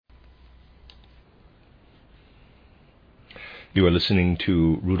You are listening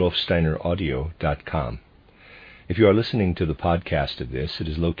to RudolfSteinerAudio.com. If you are listening to the podcast of this, it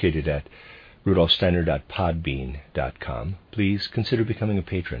is located at RudolfSteiner.podbean.com. Please consider becoming a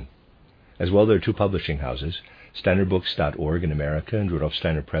patron. As well, there are two publishing houses, SteinerBooks.org in America and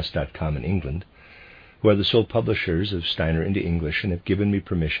RudolfSteinerPress.com in England, who are the sole publishers of Steiner into English and have given me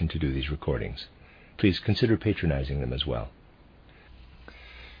permission to do these recordings. Please consider patronizing them as well.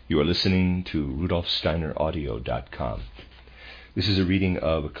 You are listening to RudolfSteinerAudio.com. This is a reading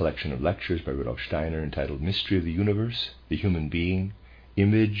of a collection of lectures by Rudolf Steiner entitled Mystery of the Universe, the Human Being,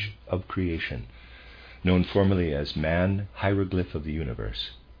 Image of Creation, known formally as Man, Hieroglyph of the Universe.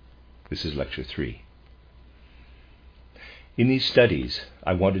 This is Lecture 3. In these studies,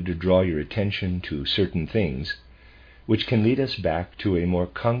 I wanted to draw your attention to certain things which can lead us back to a more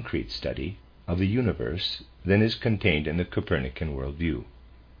concrete study of the universe than is contained in the Copernican worldview.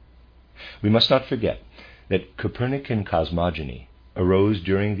 We must not forget that Copernican cosmogony arose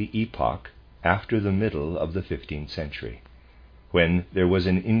during the epoch after the middle of the 15th century, when there was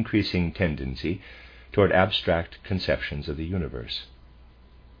an increasing tendency toward abstract conceptions of the universe.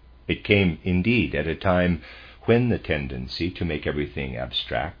 It came, indeed, at a time when the tendency to make everything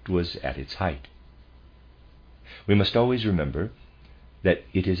abstract was at its height. We must always remember that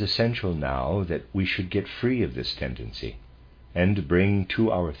it is essential now that we should get free of this tendency and bring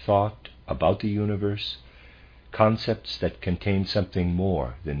to our thought about the universe concepts that contain something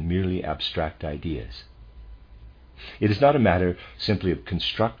more than merely abstract ideas. It is not a matter simply of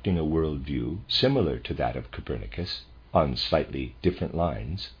constructing a worldview similar to that of Copernicus on slightly different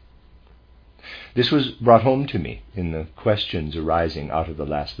lines. This was brought home to me in the questions arising out of the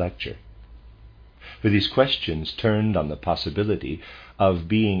last lecture. For these questions turned on the possibility of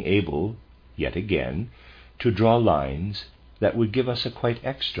being able, yet again, to draw lines that would give us a quite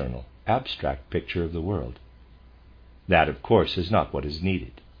external, abstract picture of the world. That, of course, is not what is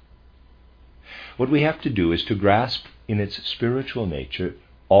needed. What we have to do is to grasp in its spiritual nature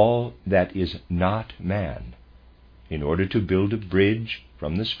all that is not man, in order to build a bridge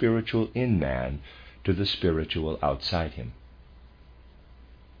from the spiritual in man to the spiritual outside him.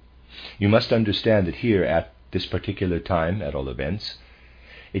 You must understand that here, at this particular time, at all events,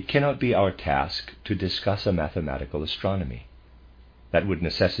 it cannot be our task to discuss a mathematical astronomy. That would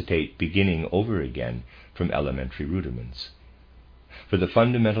necessitate beginning over again from elementary rudiments. For the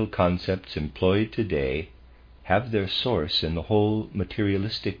fundamental concepts employed today have their source in the whole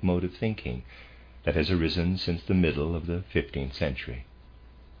materialistic mode of thinking that has arisen since the middle of the 15th century.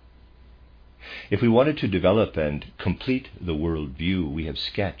 If we wanted to develop and complete the worldview we have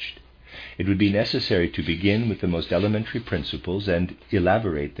sketched, it would be necessary to begin with the most elementary principles and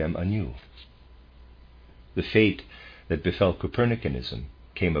elaborate them anew. The fate that befell Copernicanism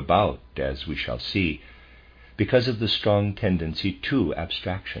came about, as we shall see, because of the strong tendency to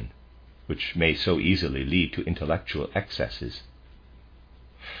abstraction, which may so easily lead to intellectual excesses.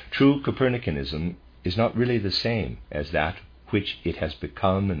 True Copernicanism is not really the same as that which it has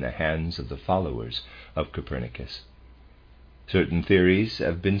become in the hands of the followers of Copernicus. Certain theories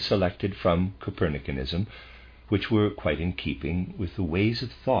have been selected from Copernicanism which were quite in keeping with the ways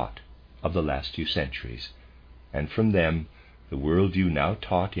of thought of the last few centuries, and from them the worldview now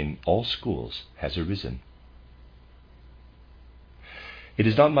taught in all schools has arisen. It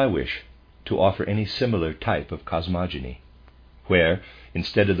is not my wish to offer any similar type of cosmogony, where,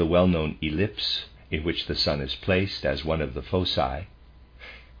 instead of the well-known ellipse in which the sun is placed as one of the foci,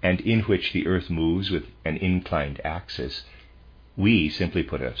 and in which the earth moves with an inclined axis, we simply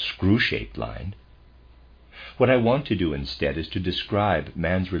put a screw-shaped line. What I want to do instead is to describe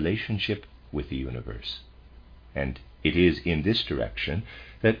man's relationship with the universe, and it is in this direction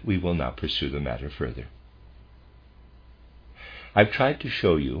that we will now pursue the matter further. I've tried to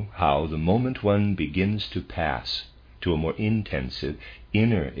show you how the moment one begins to pass to a more intensive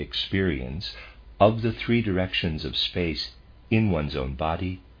inner experience of the three directions of space in one's own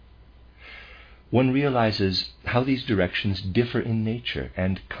body, one realizes how these directions differ in nature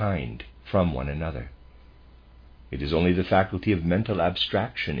and kind from one another. It is only the faculty of mental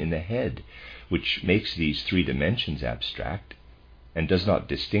abstraction in the head which makes these three dimensions abstract, and does not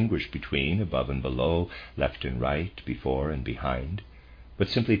distinguish between above and below, left and right, before and behind, but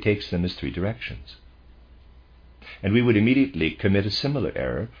simply takes them as three directions. And we would immediately commit a similar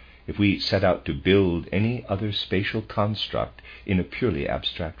error if we set out to build any other spatial construct in a purely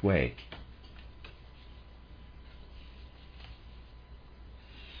abstract way.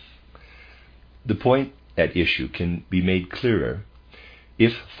 The point at issue can be made clearer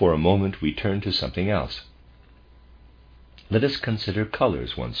if for a moment we turn to something else. Let us consider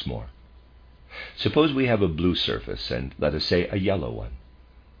colors once more. Suppose we have a blue surface and, let us say, a yellow one.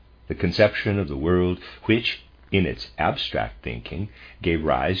 The conception of the world, which, in its abstract thinking, gave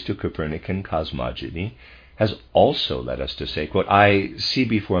rise to Copernican cosmogony, has also led us to say, quote, I see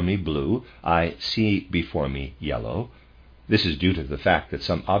before me blue, I see before me yellow. This is due to the fact that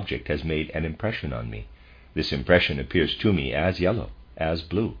some object has made an impression on me. This impression appears to me as yellow, as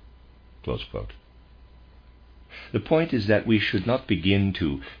blue, close quote. The point is that we should not begin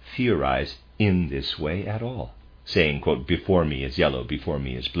to theorize in this way at all, saying, quote, before me is yellow, before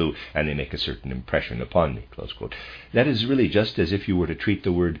me is blue, and they make a certain impression upon me, close quote. That is really just as if you were to treat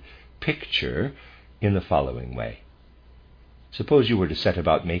the word picture in the following way. Suppose you were to set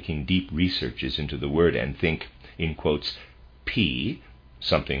about making deep researches into the word and think, in quotes, P,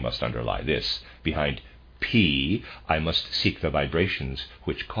 something must underlie this. Behind P, I must seek the vibrations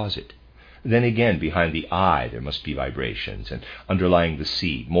which cause it. Then again, behind the I, there must be vibrations, and underlying the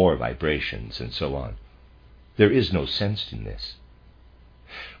C, more vibrations, and so on. There is no sense in this.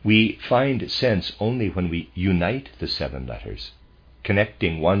 We find sense only when we unite the 7 letters,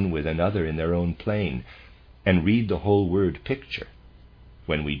 connecting one with another in their own plane, and read the whole word picture,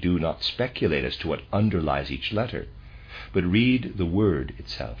 when we do not speculate as to what underlies each letter, but read the word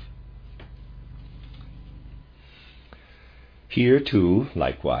itself. Here, too,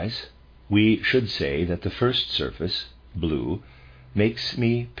 likewise, we should say that the first surface, blue, makes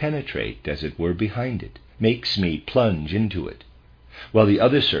me penetrate, as it were, behind it, makes me plunge into it, while the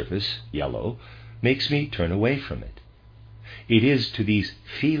other surface, yellow, makes me turn away from it. It is to these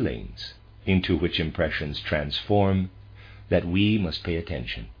feelings into which impressions transform that we must pay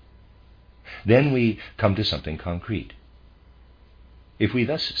attention. Then we come to something concrete. If we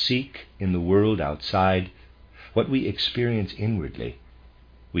thus seek in the world outside what we experience inwardly,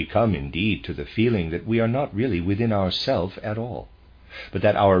 we come indeed to the feeling that we are not really within ourself at all, but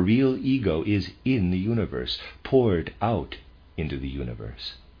that our real ego is in the universe, poured out into the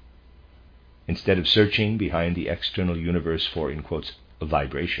universe. Instead of searching behind the external universe for, in quotes,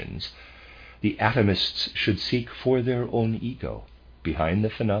 vibrations, the atomists should seek for their own ego behind the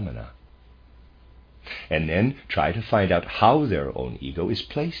phenomena, and then try to find out how their own ego is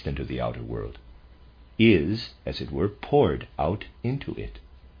placed into the outer world, is, as it were, poured out into it.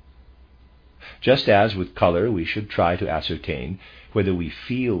 Just as with color we should try to ascertain whether we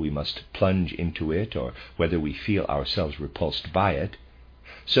feel we must plunge into it or whether we feel ourselves repulsed by it,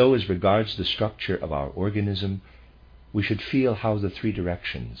 so as regards the structure of our organism, we should feel how the 3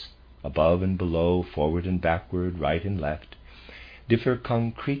 directions, above and below, forward and backward, right and left, differ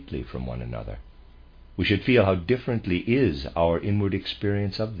concretely from one another. We should feel how differently is our inward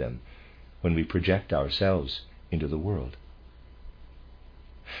experience of them when we project ourselves into the world.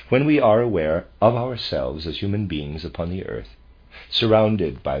 When we are aware of ourselves as human beings upon the earth,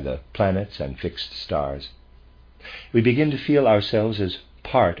 surrounded by the planets and fixed stars, we begin to feel ourselves as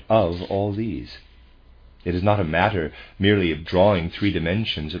part of all these. It is not a matter merely of drawing 3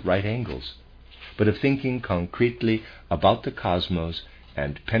 dimensions at right angles, but of thinking concretely about the cosmos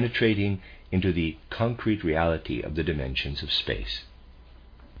and penetrating into the concrete reality of the dimensions of space.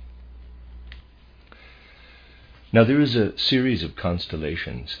 Now there is a series of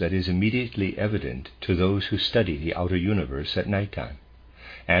constellations that is immediately evident to those who study the outer universe at night time,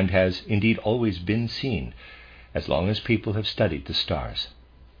 and has indeed always been seen as long as people have studied the stars.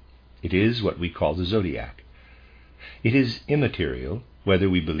 It is what we call the zodiac. It is immaterial whether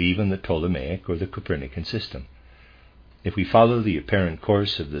we believe in the Ptolemaic or the Copernican system. If we follow the apparent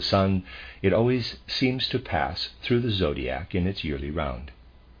course of the sun, it always seems to pass through the zodiac in its yearly round.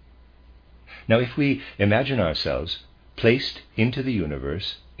 Now, if we imagine ourselves placed into the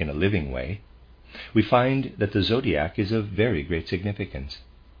universe in a living way, we find that the zodiac is of very great significance.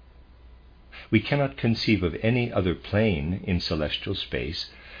 We cannot conceive of any other plane in celestial space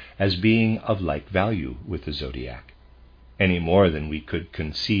as being of like value with the zodiac, any more than we could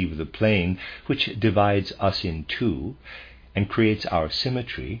conceive the plane which divides us in 2 and creates our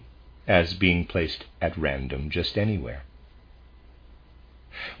symmetry as being placed at random just anywhere.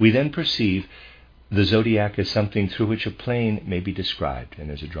 We then perceive the zodiac as something through which a plane may be described, and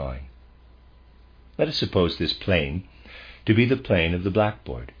there's a drawing. Let us suppose this plane to be the plane of the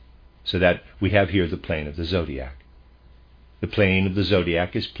blackboard, so that we have here the plane of the zodiac. The plane of the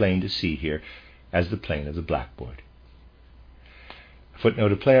zodiac is plain to see here as the plane of the blackboard.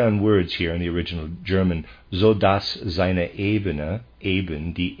 Footnote, a play on words here in the original German, so dass seine Ebene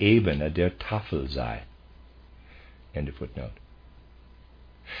eben die Ebene der Tafel sei. End of footnote.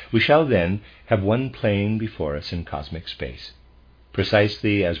 We shall then have one plane before us in cosmic space,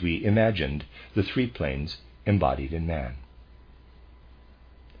 precisely as we imagined the 3 planes embodied in man.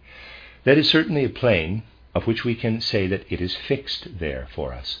 That is certainly a plane of which we can say that it is fixed there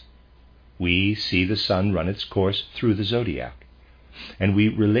for us. We see the sun run its course through the zodiac, and we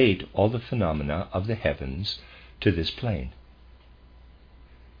relate all the phenomena of the heavens to this plane.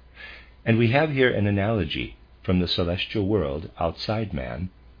 And we have here an analogy from the celestial world outside man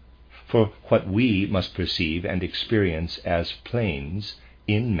for what we must perceive and experience as planes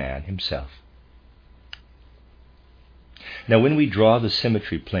in man himself. Now, when we draw the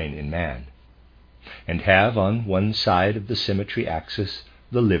symmetry plane in man, and have on one side of the symmetry axis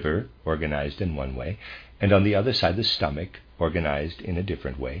the liver, organized in one way, and on the other side the stomach, organized in a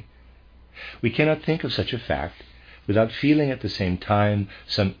different way, we cannot think of such a fact without feeling at the same time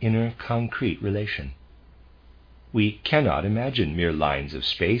some inner concrete relation. We cannot imagine mere lines of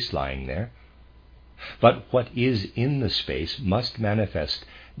space lying there, but what is in the space must manifest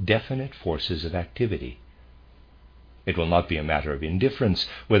definite forces of activity. It will not be a matter of indifference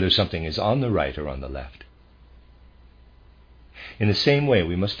whether something is on the right or on the left. In the same way,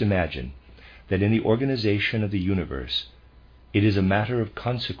 we must imagine that in the organization of the universe, it is a matter of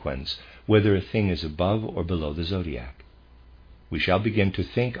consequence whether a thing is above or below the zodiac. We shall begin to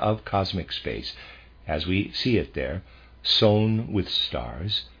think of cosmic space as we see it there, sown with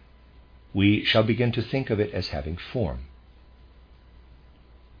stars. We shall begin to think of it as having form.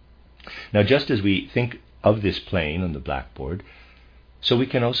 Now, just as we think of this plane on the blackboard, so we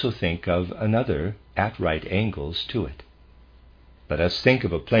can also think of another at right angles to it. Let us think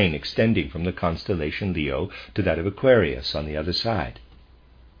of a plane extending from the constellation Leo to that of Aquarius on the other side.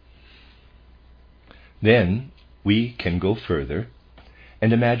 Then we can go further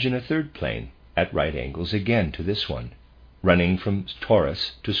and imagine a third plane at right angles again to this one, running from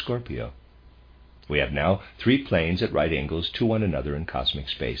Taurus to Scorpio. We have now 3 planes at right angles to one another in cosmic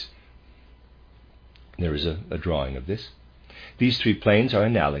space. There is a drawing of this. These 3 planes are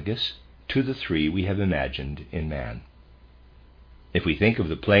analogous to the 3 we have imagined in man. If we think of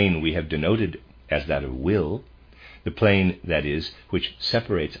the plane we have denoted as that of will, the plane, that is, which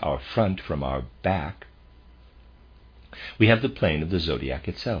separates our front from our back, we have the plane of the zodiac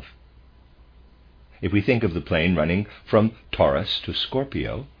itself. If we think of the plane running from Taurus to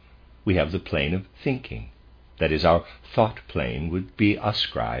Scorpio, we have the plane of thinking. That is, our thought plane would be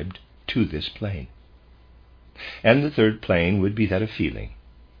ascribed to this plane. And the third plane would be that of feeling.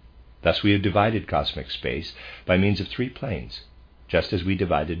 Thus we have divided cosmic space by means of 3 planes, just as we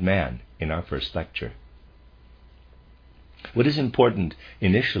divided man in our first lecture. What is important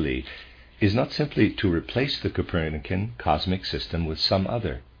initially is not simply to replace the Copernican cosmic system with some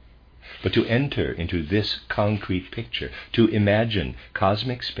other, but to enter into this concrete picture, to imagine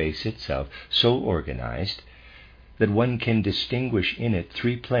cosmic space itself so organized that one can distinguish in it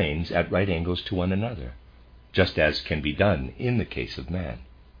 3 planes at right angles to one another, just as can be done in the case of man.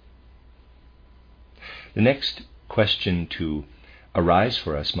 The next question to arise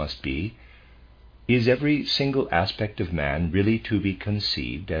for us must be, is every single aspect of man really to be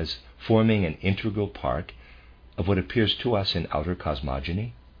conceived as forming an integral part of what appears to us in outer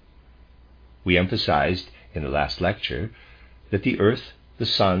cosmogony? We emphasized in the last lecture that the Earth, the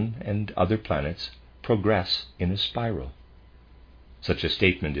Sun, and other planets progress in a spiral. Such a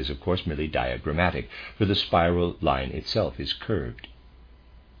statement is, of course, merely diagrammatic, for the spiral line itself is curved.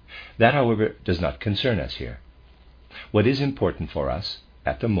 That, however, does not concern us here. What is important for us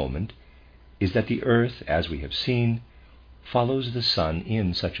at the moment is that the Earth, as we have seen, follows the Sun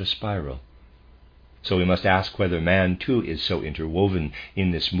in such a spiral. So we must ask whether man too is so interwoven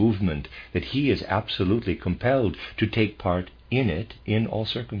in this movement that he is absolutely compelled to take part in it in all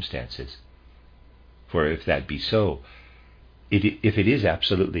circumstances. For if that be so, if it is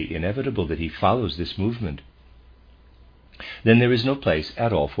absolutely inevitable that he follows this movement, then there is no place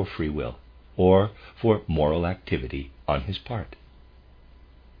at all for free will or for moral activity on his part.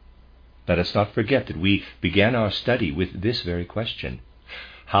 Let us not forget that we began our study with this very question: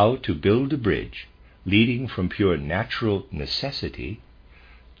 how to build a bridge leading from pure natural necessity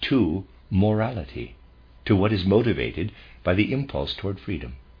to morality, to what is motivated by the impulse toward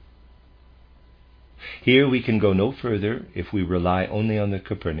freedom. Here we can go no further if we rely only on the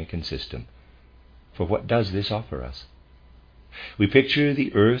Copernican system. For what does this offer us? We picture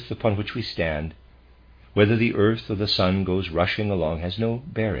the earth upon which we stand. Whether the earth or the sun goes rushing along has no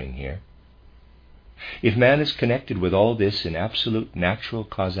bearing here. If man is connected with all this in absolute natural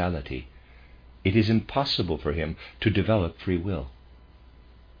causality, it is impossible for him to develop free will.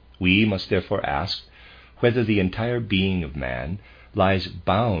 We must therefore ask whether the entire being of man lies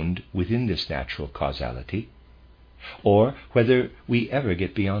bound within this natural causality, or whether we ever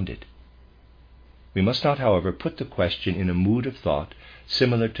get beyond it. We must not, however, put the question in a mood of thought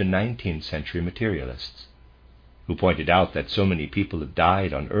similar to 19th century materialists, who pointed out that so many people have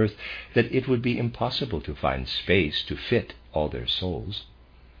died on earth that it would be impossible to find space to fit all their souls.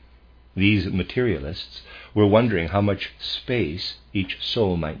 These materialists were wondering how much space each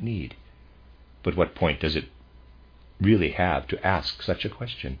soul might need. But what point does it really have to ask such a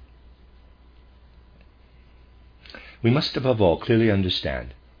question? We must above all clearly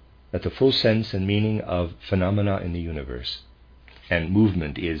understand that the full sense and meaning of phenomena in the universe, and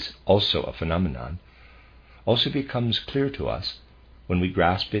movement is also a phenomenon, also becomes clear to us when we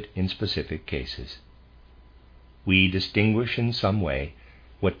grasp it in specific cases. We distinguish in some way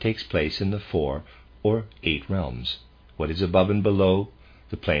what takes place in the 4 or 8 realms, what is above and below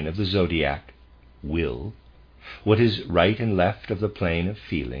the plane of the zodiac, will, what is right and left of the plane of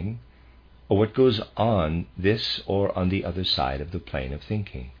feeling, or what goes on this or on the other side of the plane of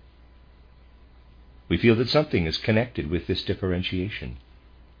thinking. We feel that something is connected with this differentiation,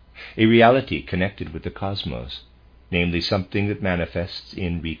 a reality connected with the cosmos, namely something that manifests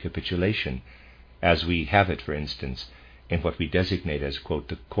in recapitulation, as we have it, for instance, in what we designate as, quote,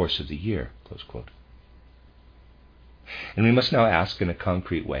 the course of the year, close quote. And we must now ask in a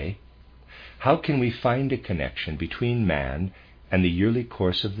concrete way, how can we find a connection between man and the yearly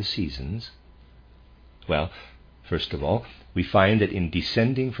course of the seasons? Well, first of all, we find that in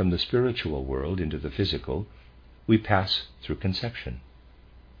descending from the spiritual world into the physical, we pass through conception.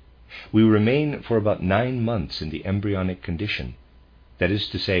 We remain for about 9 months in the embryonic condition, that is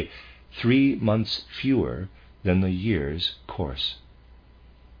to say, 3 months fewer than the year's course.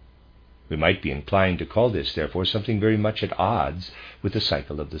 We might be inclined to call this, therefore, something very much at odds with the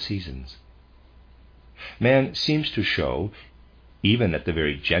cycle of the seasons. Man seems to show, even at the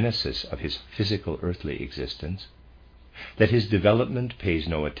very genesis of his physical earthly existence, that his development pays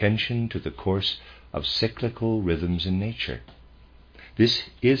no attention to the course of cyclical rhythms in nature. This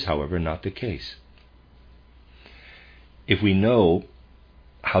is, however, not the case. If we know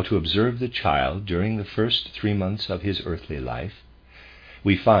how to observe the child during the first 3 months of his earthly life,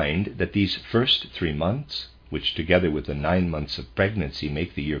 we find that these first 3 months, which together with the 9 months of pregnancy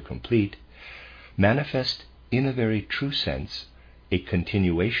make the year complete, manifest in a very true sense a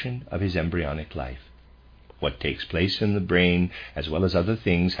continuation of his embryonic life. What takes place in the brain, as well as other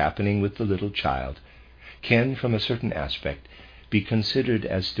things happening with the little child, can, from a certain aspect, be considered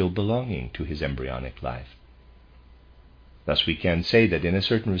as still belonging to his embryonic life. Thus we can say that in a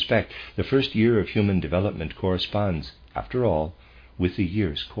certain respect, the first year of human development corresponds, after all, with the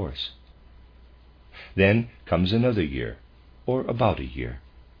year's course. Then comes another year, or about a year.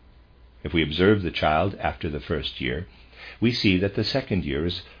 If we observe the child after the first year, we see that the second year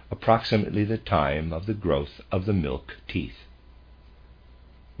is approximately the time of the growth of the milk teeth.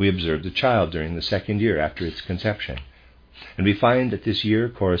 We observe the child during the second year after its conception, and we find that this year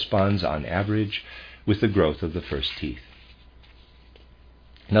corresponds on average with the growth of the first teeth.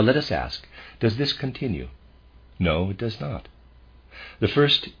 Now let us ask, does this continue? No, it does not. The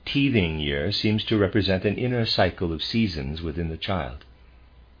first teething year seems to represent an inner cycle of seasons within the child.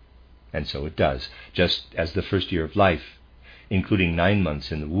 And so it does, just as the first year of life, including 9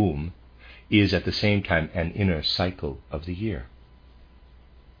 months in the womb, is at the same time an inner cycle of the year.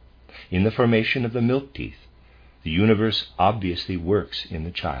 In the formation of the milk teeth, the universe obviously works in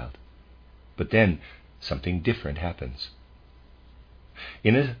the child. But then something different happens.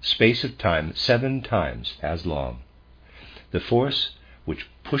 In a space of time 7 times as long, the force which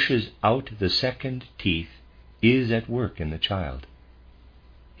pushes out the second teeth is at work in the child.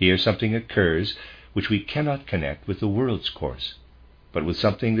 Here something occurs which we cannot connect with the world's course, but with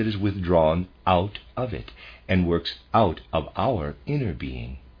something that is withdrawn out of it and works out of our inner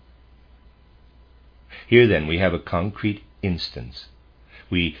being. Here then we have a concrete instance.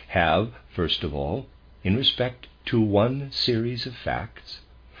 We have, first of all, in respect to one series of facts,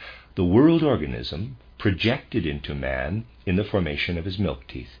 the world organism projected into man in the formation of his milk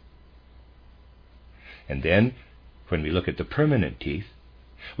teeth. And then, when we look at the permanent teeth,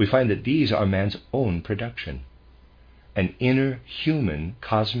 we find that these are man's own production. An inner human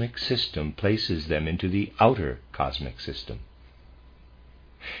cosmic system places them into the outer cosmic system.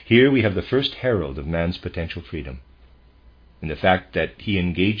 Here we have the first herald of man's potential freedom, in the fact that he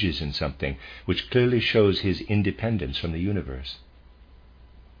engages in something which clearly shows his independence from the universe.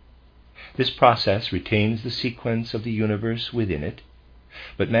 This process retains the sequence of the universe within it,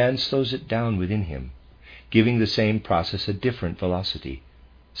 but man slows it down within him, giving the same process a different velocity,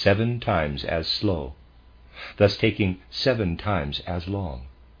 7 times as slow, thus taking 7 times as long.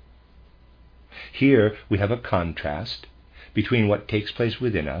 Here we have a contrast between what takes place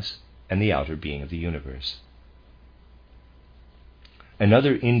within us and the outer being of the universe.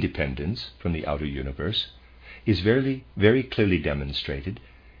 Another independence from the outer universe is very, very clearly demonstrated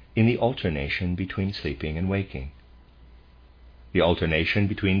in the alternation between sleeping and waking. The alternation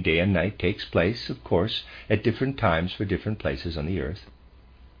between day and night takes place, of course, at different times for different places on the earth.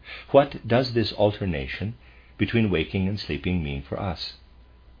 What does this alternation between waking and sleeping mean for us?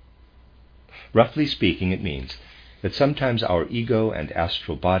 Roughly speaking, it means that sometimes our ego and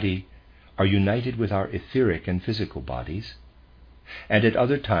astral body are united with our etheric and physical bodies, and at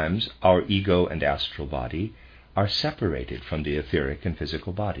other times our ego and astral body are separated from the etheric and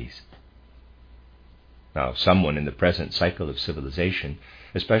physical bodies. Now, someone in the present cycle of civilization,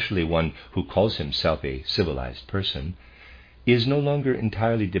 especially one who calls himself a civilized person, is no longer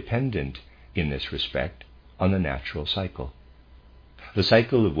entirely dependent in this respect on the natural cycle. The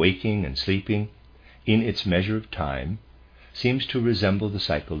cycle of waking and sleeping, in its measure of time, seems to resemble the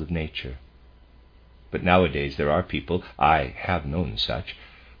cycle of nature. But nowadays there are people, I have known such,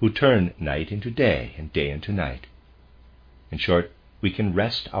 who turn night into day and day into night. In short, we can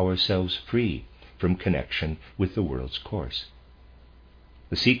rest ourselves free from connection with the world's course.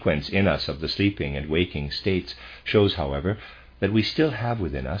 The sequence in us of the sleeping and waking states shows, however, that we still have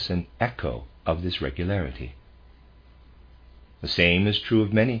within us an echo of this regularity. The same is true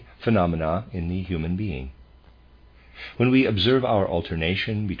of many phenomena in the human being. When we observe our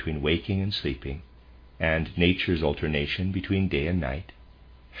alternation between waking and sleeping, and nature's alternation between day and night,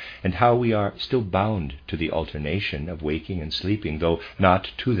 and how we are still bound to the alternation of waking and sleeping, though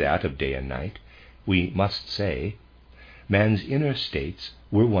not to that of day and night, we must say, man's inner states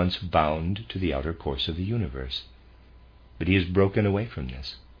were once bound to the outer course of the universe. But he has broken away from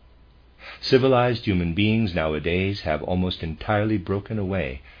this. Civilized human beings nowadays have almost entirely broken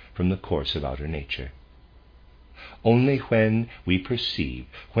away from the course of outer nature. Only when we perceive,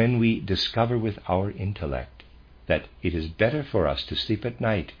 when we discover with our intellect that it is better for us to sleep at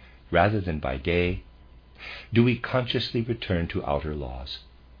night rather than by day, do we consciously return to outer laws.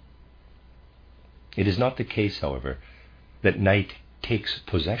 It is not the case, however, that night takes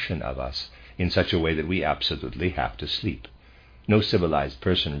possession of us in such a way that we absolutely have to sleep. No civilized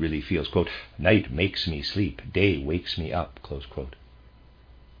person really feels, quote, night makes me sleep, day wakes me up, close quote.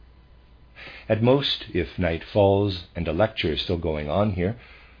 At most, if night falls and a lecture is still going on here,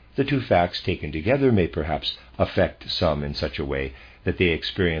 the two facts taken together may perhaps affect some in such a way that they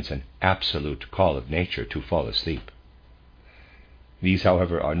experience an absolute call of nature to fall asleep. These,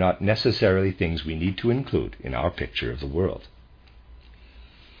 however, are not necessarily things we need to include in our picture of the world.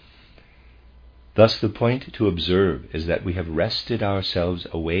 Thus, the point to observe is that we have wrested ourselves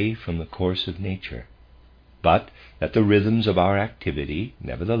away from the course of nature, but that the rhythms of our activity,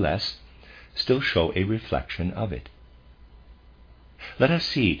 nevertheless, still show a reflection of it. Let us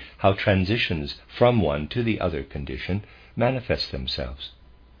see how transitions from one to the other condition manifest themselves.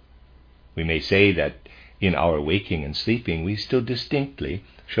 We may say that in our waking and sleeping we still distinctly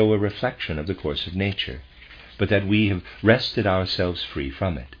show a reflection of the course of nature, but that we have wrested ourselves free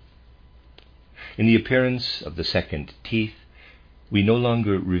from it. In the appearance of the second teeth, we no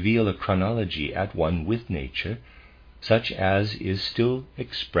longer reveal a chronology at one with nature, such as is still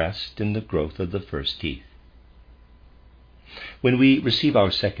expressed in the growth of the first teeth. When we receive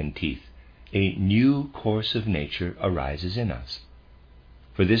our second teeth, a new course of nature arises in us,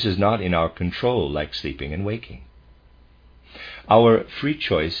 for this is not in our control like sleeping and waking. Our free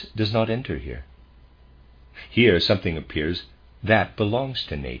choice does not enter here. Here something appears that belongs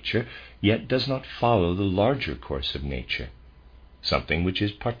to nature, yet does not follow the larger course of nature, something which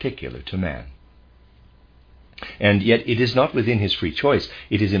is particular to man. And yet it is not within his free choice,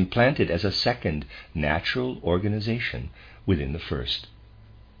 it is implanted as a second natural organization within the first.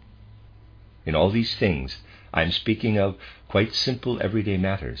 In all these things, I am speaking of quite simple everyday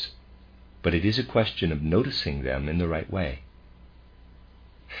matters, but it is a question of noticing them in the right way.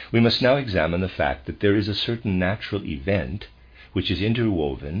 We must now examine the fact that there is a certain natural event which is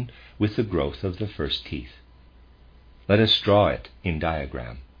interwoven with the growth of the first teeth. Let us draw it in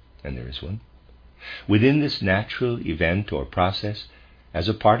diagram, and there is one. Within this natural event or process, as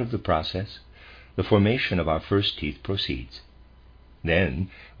a part of the process, the formation of our first teeth proceeds.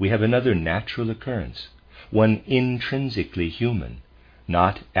 Then we have another natural occurrence, one intrinsically human,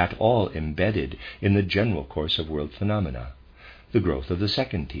 not at all embedded in the general course of world phenomena, the growth of the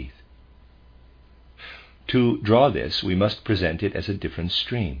second teeth. To draw this, we must present it as a different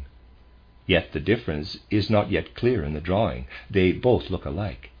stream. Yet the difference is not yet clear in the drawing. They both look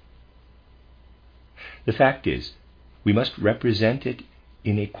alike. The fact is, we must represent it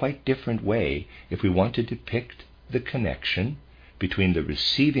in a quite different way if we want to depict the connection between the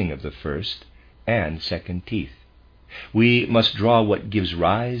receiving of the first and second teeth, We must draw what gives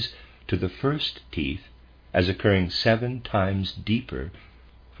rise to the first teeth as occurring 7 times deeper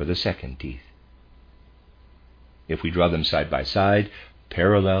for the second teeth. If we draw them side by side,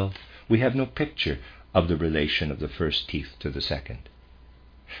 parallel, we have no picture of the relation of the first teeth to the second.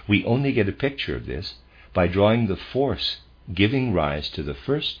 We only get a picture of this by drawing the force giving rise to the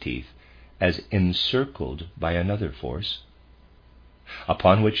first teeth as encircled by another force,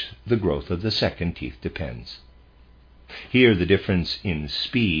 upon which the growth of the second teeth depends. Here, the difference in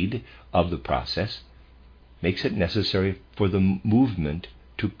speed of the process makes it necessary for the movement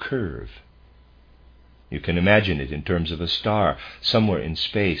to curve. You can imagine it in terms of a star somewhere in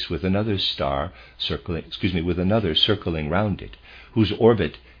space with another star circling round it, whose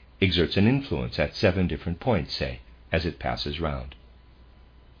orbit exerts an influence at 7 different points, say, as it passes round.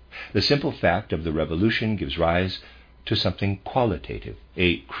 The simple fact of the revolution gives rise to something qualitative,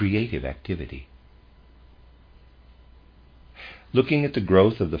 a creative activity. Looking at the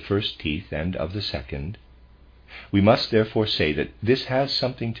growth of the first teeth and of the second, we must therefore say that this has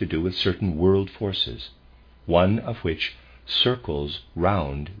something to do with certain world forces, one of which circles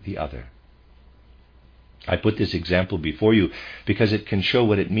round the other. I put this example before you because it can show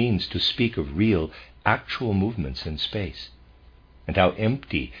what it means to speak of real, actual movements in space, and how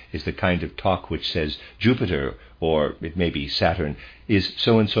empty is the kind of talk which says Jupiter, or it may be Saturn, is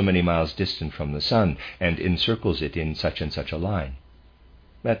so and so many miles distant from the Sun, and encircles it in such and such a line.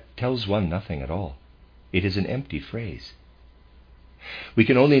 That tells one nothing at all. It is an empty phrase. We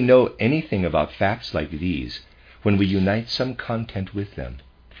can only know anything about facts like these when we unite some content with them,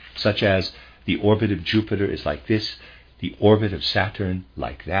 such as the orbit of Jupiter is like this, the orbit of Saturn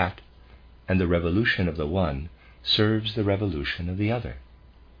like that, and the revolution of the one serves the revolution of the other.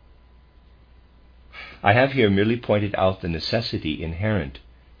 I have here merely pointed out the necessity inherent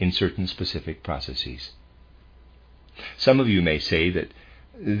in certain specific processes. Some of you may say that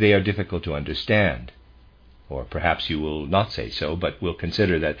they are difficult to understand, or perhaps you will not say so, but will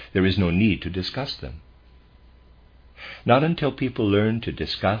consider that there is no need to discuss them. Not until people learn to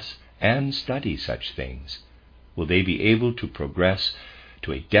discuss and study such things will they be able to progress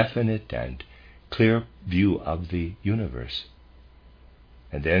to a definite and clear view of the universe.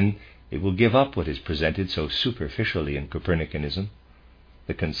 And then they will give up what is presented so superficially in Copernicanism,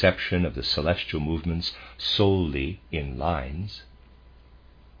 the conception of the celestial movements solely in lines.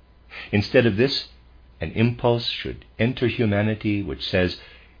 Instead of this, an impulse should enter humanity which says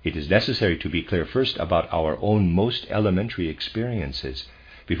it is necessary to be clear first about our own most elementary experiences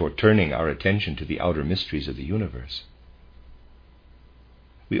before turning our attention to the outer mysteries of the universe.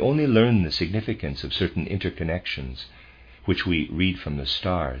 We only learn the significance of certain interconnections which we read from the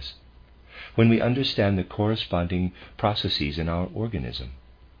stars when we understand the corresponding processes in our organism.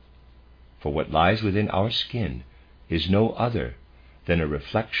 For what lies within our skin is no other than a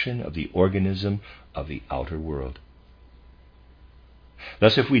reflection of the organism of the outer world.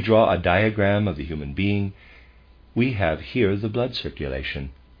 Thus, if we draw a diagram of the human being, we have here the blood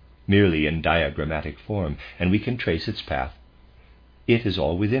circulation, merely in diagrammatic form, and we can trace its path. It is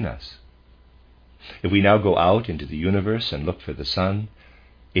all within us. If we now go out into the universe and look for the sun,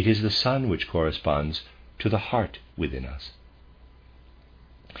 it is the sun which corresponds to the heart within us.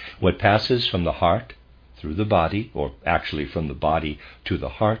 What passes from the heart through the body, or actually from the body to the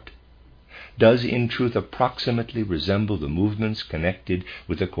heart, does in truth approximately resemble the movements connected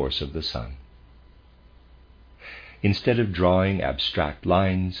with the course of the sun. Instead of drawing abstract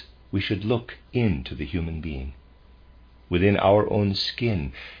lines, we should look into the human being. Within our own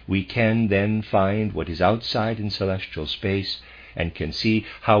skin, we can then find what is outside in celestial space and can see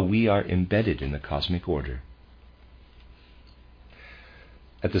how we are embedded in the cosmic order.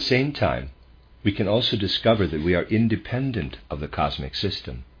 At the same time, we can also discover that we are independent of the cosmic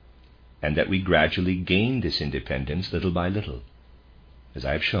system, and that we gradually gain this independence little by little, as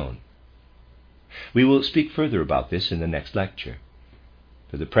I have shown. We will speak further about this in the next lecture.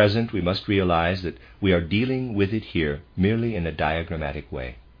 For the present, we must realize that we are dealing with it here merely in a diagrammatic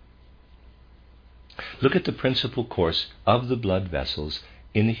way. Look at the principal course of the blood vessels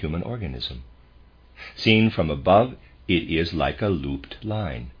in the human organism. Seen from above, it is like a looped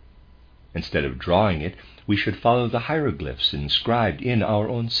line. Instead of drawing it, we should follow the hieroglyphs inscribed in our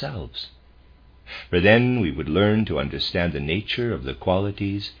own selves. For then we would learn to understand the nature of the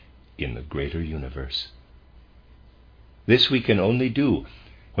qualities in the greater universe. This we can only do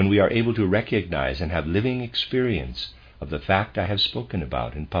when we are able to recognize and have living experience of the fact I have spoken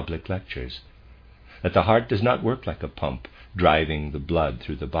about in public lectures, that the heart does not work like a pump driving the blood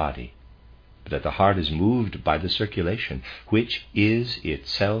through the body, but that the heart is moved by the circulation, which is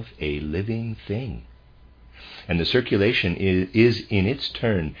itself a living thing. and the circulation is in its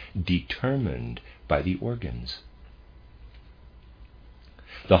turn determined by the organs.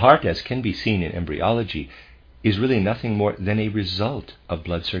 The heart, as can be seen in embryology, is really nothing more than a result of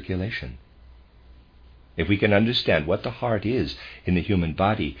blood circulation. If we can understand what the heart is in the human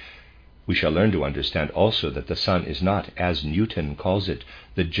body, we shall learn to understand also that the sun is not, as Newton calls it,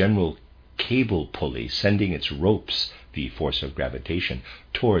 the general cable pulley sending its ropes, the force of gravitation,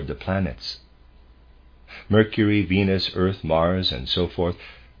 toward the planets. Mercury, Venus, Earth, Mars, and so forth,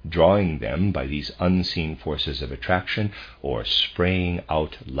 drawing them by these unseen forces of attraction, or spraying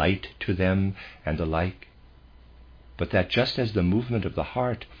out light to them, and the like. But that just as the movement of the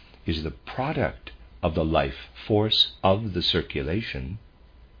heart is the product of the life force of the circulation,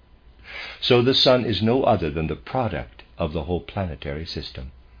 so the sun is no other than the product of the whole planetary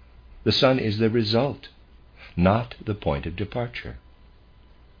system. The sun is the result, not the point of departure.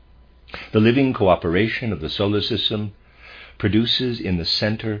 The living cooperation of the solar system produces in the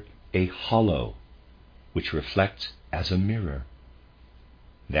center a hollow, which reflects as a mirror.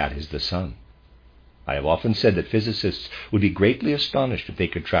 That is the sun. I have often said that physicists would be greatly astonished if they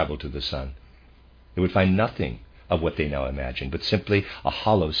could travel to the sun. They would find nothing of what they now imagine, but simply a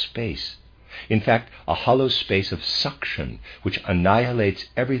hollow space. In fact, a hollow space of suction which annihilates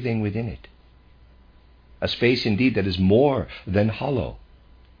everything within it. A space indeed that is more than hollow.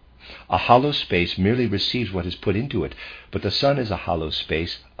 A hollow space merely receives what is put into it, but the sun is a hollow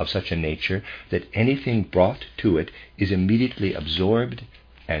space of such a nature that anything brought to it is immediately absorbed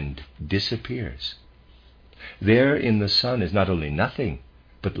and disappears. There in the sun is not only nothing,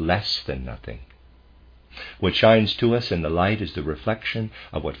 but less than nothing. What shines to us in the light is the reflection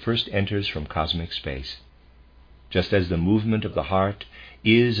of what first enters from cosmic space, just as the movement of the heart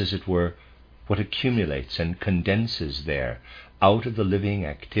is, as it were, what accumulates and condenses there out of the living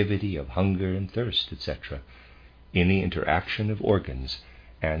activity of hunger and thirst, etc., in the interaction of organs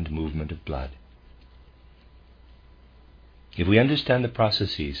and movement of blood. If we understand the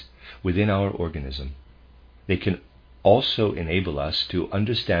processes within our organism, they can also enable us to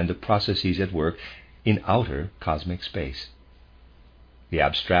understand the processes at work in outer cosmic space. The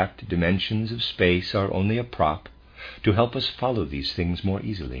abstract dimensions of space are only a prop to help us follow these things more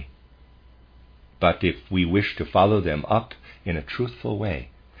easily. But if we wish to follow them up in a truthful way,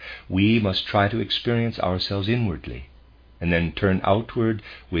 we must try to experience ourselves inwardly, and then turn outward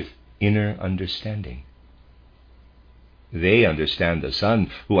with inner understanding. They understand the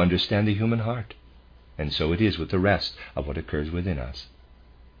sun who understand the human heart, and so it is with the rest of what occurs within us.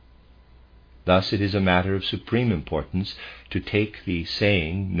 Thus it is a matter of supreme importance to take the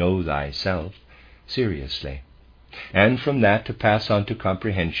saying, "Know thyself," seriously, and from that to pass on to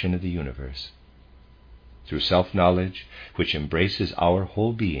comprehension of the universe. Through self-knowledge, which embraces our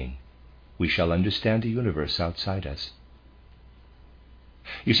whole being, we shall understand the universe outside us.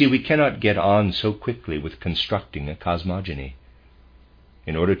 You see, we cannot get on so quickly with constructing a cosmogony.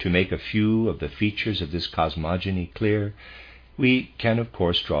 In order to make a few of the features of this cosmogony clear, we can of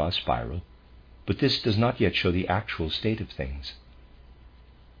course draw a spiral, but this does not yet show the actual state of things.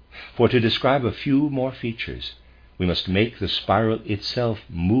 For to describe a few more features, we must make the spiral itself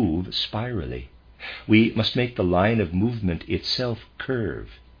move spirally. We must make the line of movement itself curve.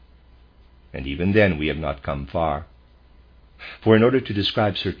 And even then we have not come far. For in order to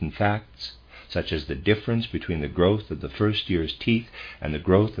describe certain facts, such as the difference between the growth of the first year's teeth and the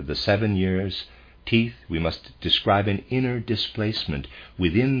growth of the 7 years' teeth, we must describe an inner displacement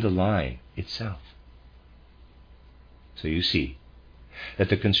within the line itself. So you see that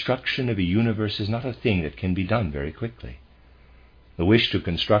the construction of a universe is not a thing that can be done very quickly. The wish to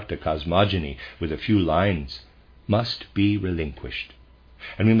construct a cosmogony with a few lines must be relinquished,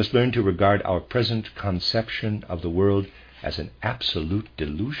 and we must learn to regard our present conception of the world as an absolute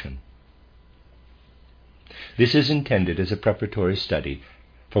delusion. This is intended as a preparatory study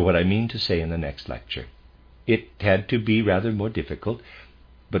for what I mean to say in the next lecture. It had to be rather more difficult,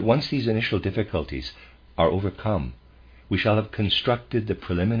 but once these initial difficulties are overcome, we shall have constructed the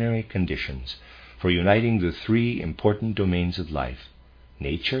preliminary conditions for uniting the 3 important domains of life: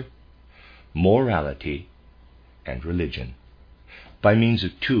 nature, morality, and religion, by means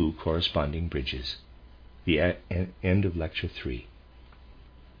of 2 corresponding bridges. The end of Lecture 3.